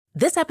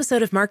This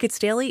episode of Markets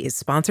Daily is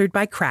sponsored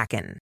by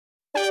Kraken.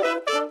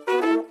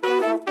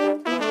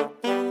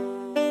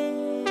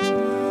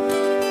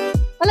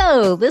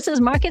 Hello, this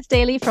is Markets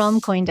Daily from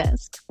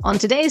CoinDesk. On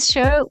today's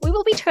show, we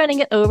will be turning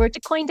it over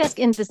to CoinDesk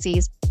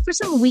Indices for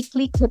some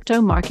weekly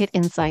crypto market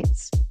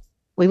insights.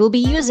 We will be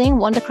using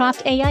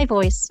Wondercraft AI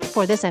Voice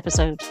for this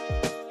episode.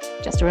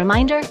 Just a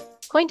reminder,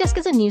 CoinDesk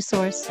is a news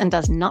source and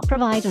does not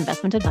provide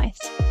investment advice.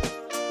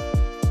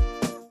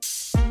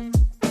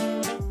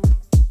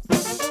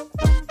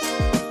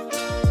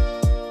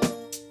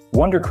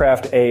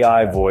 Wondercraft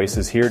AI Voice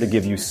is here to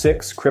give you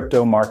 6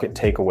 crypto market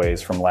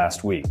takeaways from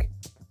last week.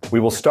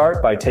 We will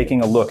start by taking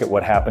a look at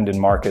what happened in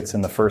markets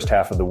in the first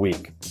half of the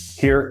week.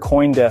 Here,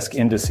 CoinDesk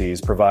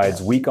Indices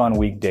provides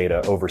week-on-week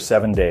data over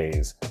 7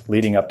 days,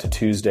 leading up to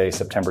Tuesday,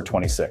 September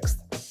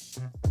 26th.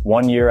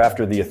 1 year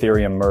after the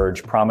Ethereum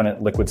merge,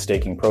 prominent liquid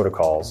staking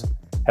protocols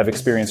have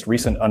experienced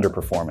recent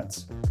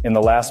underperformance. In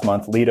the last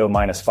month, Lido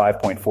minus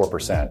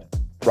 5.4%,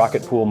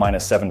 Rocket Pool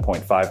minus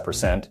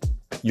 7.5%,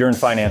 Yearn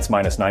Finance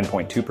minus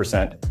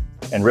 9.2%,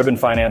 and Ribbon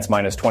Finance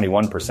minus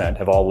 21%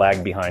 have all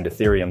lagged behind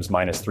Ethereum's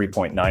minus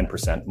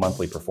 3.9%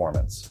 monthly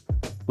performance.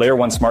 Layer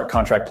 1 smart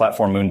contract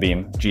platform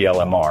Moonbeam,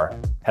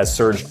 GLMR, has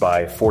surged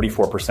by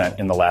 44%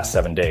 in the last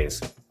 7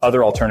 days.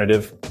 Other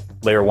alternative,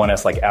 Layer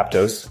 1s like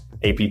Aptos,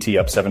 APT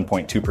up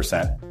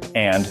 7.2%,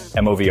 and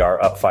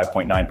MOVR up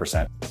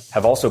 5.9%,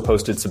 have also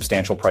posted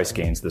substantial price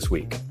gains this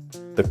week.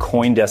 The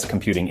CoinDesk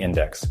Computing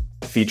Index,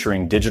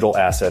 featuring digital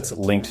assets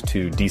linked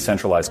to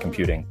decentralized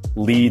computing,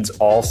 leads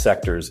all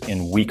sectors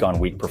in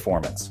week-on-week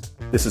performance.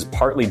 This is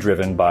partly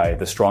driven by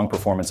the strong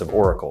performance of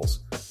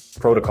oracles,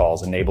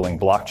 protocols enabling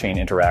blockchain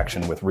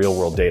interaction with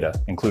real-world data,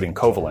 including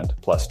Covalent,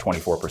 plus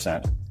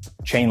 24%,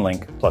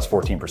 Chainlink, plus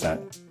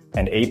 14%,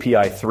 and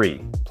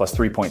API3, plus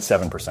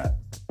 3.7%.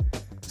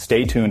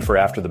 Stay tuned for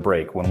after the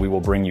break when we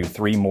will bring you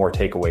 3 more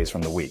takeaways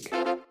from the week.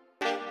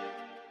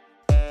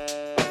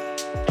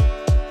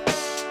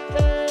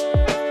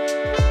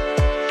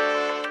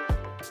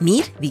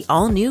 Meet the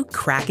all-new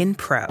Kraken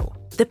Pro,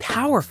 the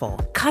powerful,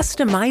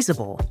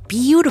 customizable,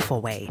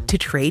 beautiful way to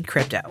trade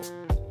crypto.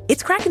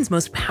 It's Kraken's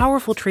most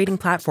powerful trading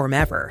platform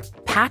ever,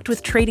 packed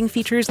with trading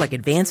features like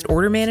advanced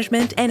order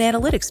management and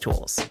analytics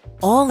tools,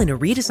 all in a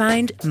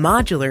redesigned,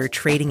 modular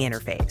trading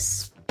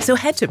interface. So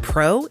head to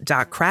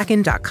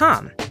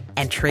pro.kraken.com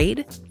and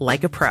trade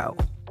like a pro.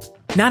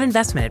 Not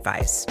investment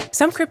advice.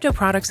 Some crypto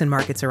products and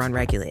markets are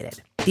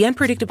unregulated. The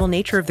unpredictable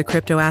nature of the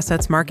crypto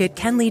assets market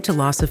can lead to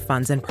loss of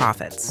funds and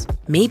profits,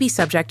 may be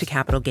subject to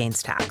capital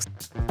gains tax.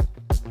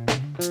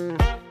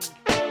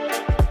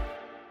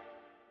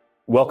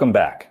 Welcome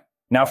back.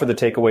 Now for the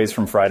takeaways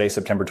from Friday,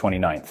 September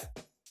 29th.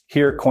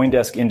 Here,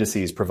 CoinDesk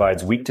Indices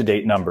provides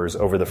week-to-date numbers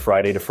over the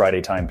Friday to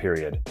Friday time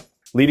period.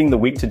 Leading the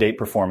week-to-date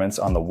performance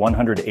on the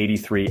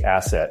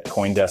 183-asset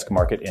CoinDesk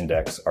Market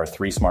Index are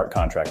 3 smart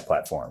contract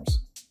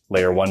platforms.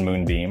 Layer 1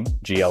 Moonbeam,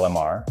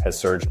 GLMR, has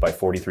surged by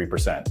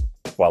 43%,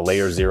 while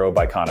Layer 0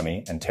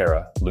 Biconomy and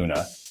Terra,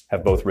 Luna,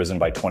 have both risen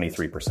by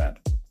 23%.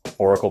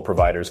 Oracle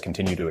providers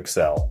continue to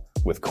excel,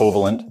 with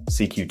Covalent,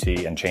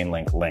 CQT, and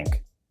Chainlink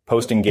Link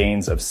posting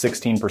gains of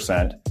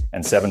 16%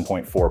 and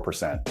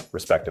 7.4%,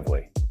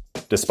 respectively.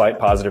 Despite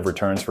positive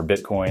returns for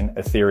Bitcoin,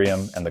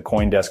 Ethereum, and the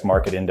CoinDesk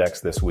Market Index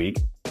this week,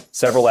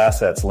 several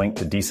assets linked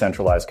to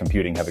decentralized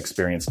computing have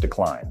experienced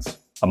declines.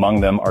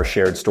 Among them are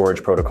shared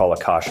storage protocol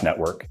Akash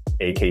Network,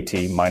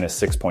 AKT minus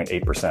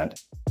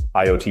 6.8%,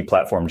 IoT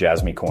platform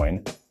Jasmy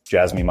Coin,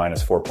 Jasmy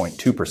minus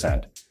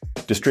 4.2%,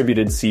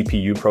 distributed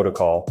CPU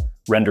protocol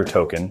Render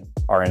Token,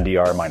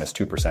 RNDR minus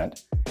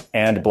 2%,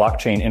 and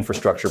blockchain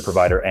infrastructure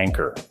provider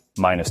Anchor,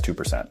 minus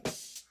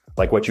 2%.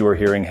 Like what you are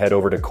hearing, head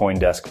over to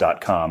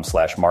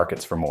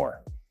coindesk.com/markets for more.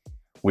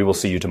 We will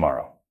see you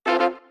tomorrow.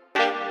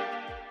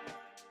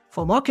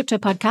 For more crypto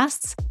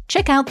podcasts,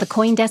 check out the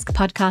CoinDesk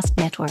Podcast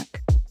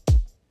Network.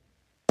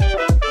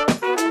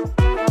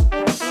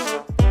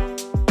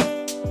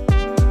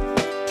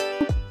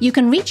 You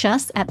can reach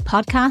us at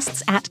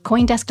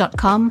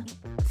podcasts@coindesk.com,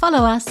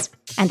 follow us,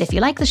 and if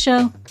you like the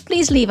show,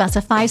 please leave us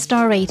a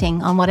 5-star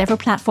rating on whatever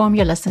platform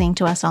you're listening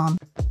to us on.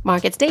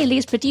 Markets Daily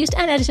is produced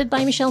and edited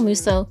by Michelle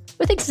Musso,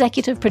 with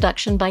executive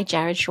production by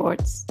Jared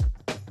Schwartz.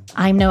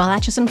 I'm Noelle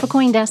Atchison for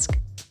CoinDesk.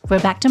 We're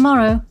back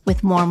tomorrow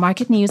with more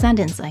market news and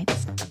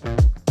insights.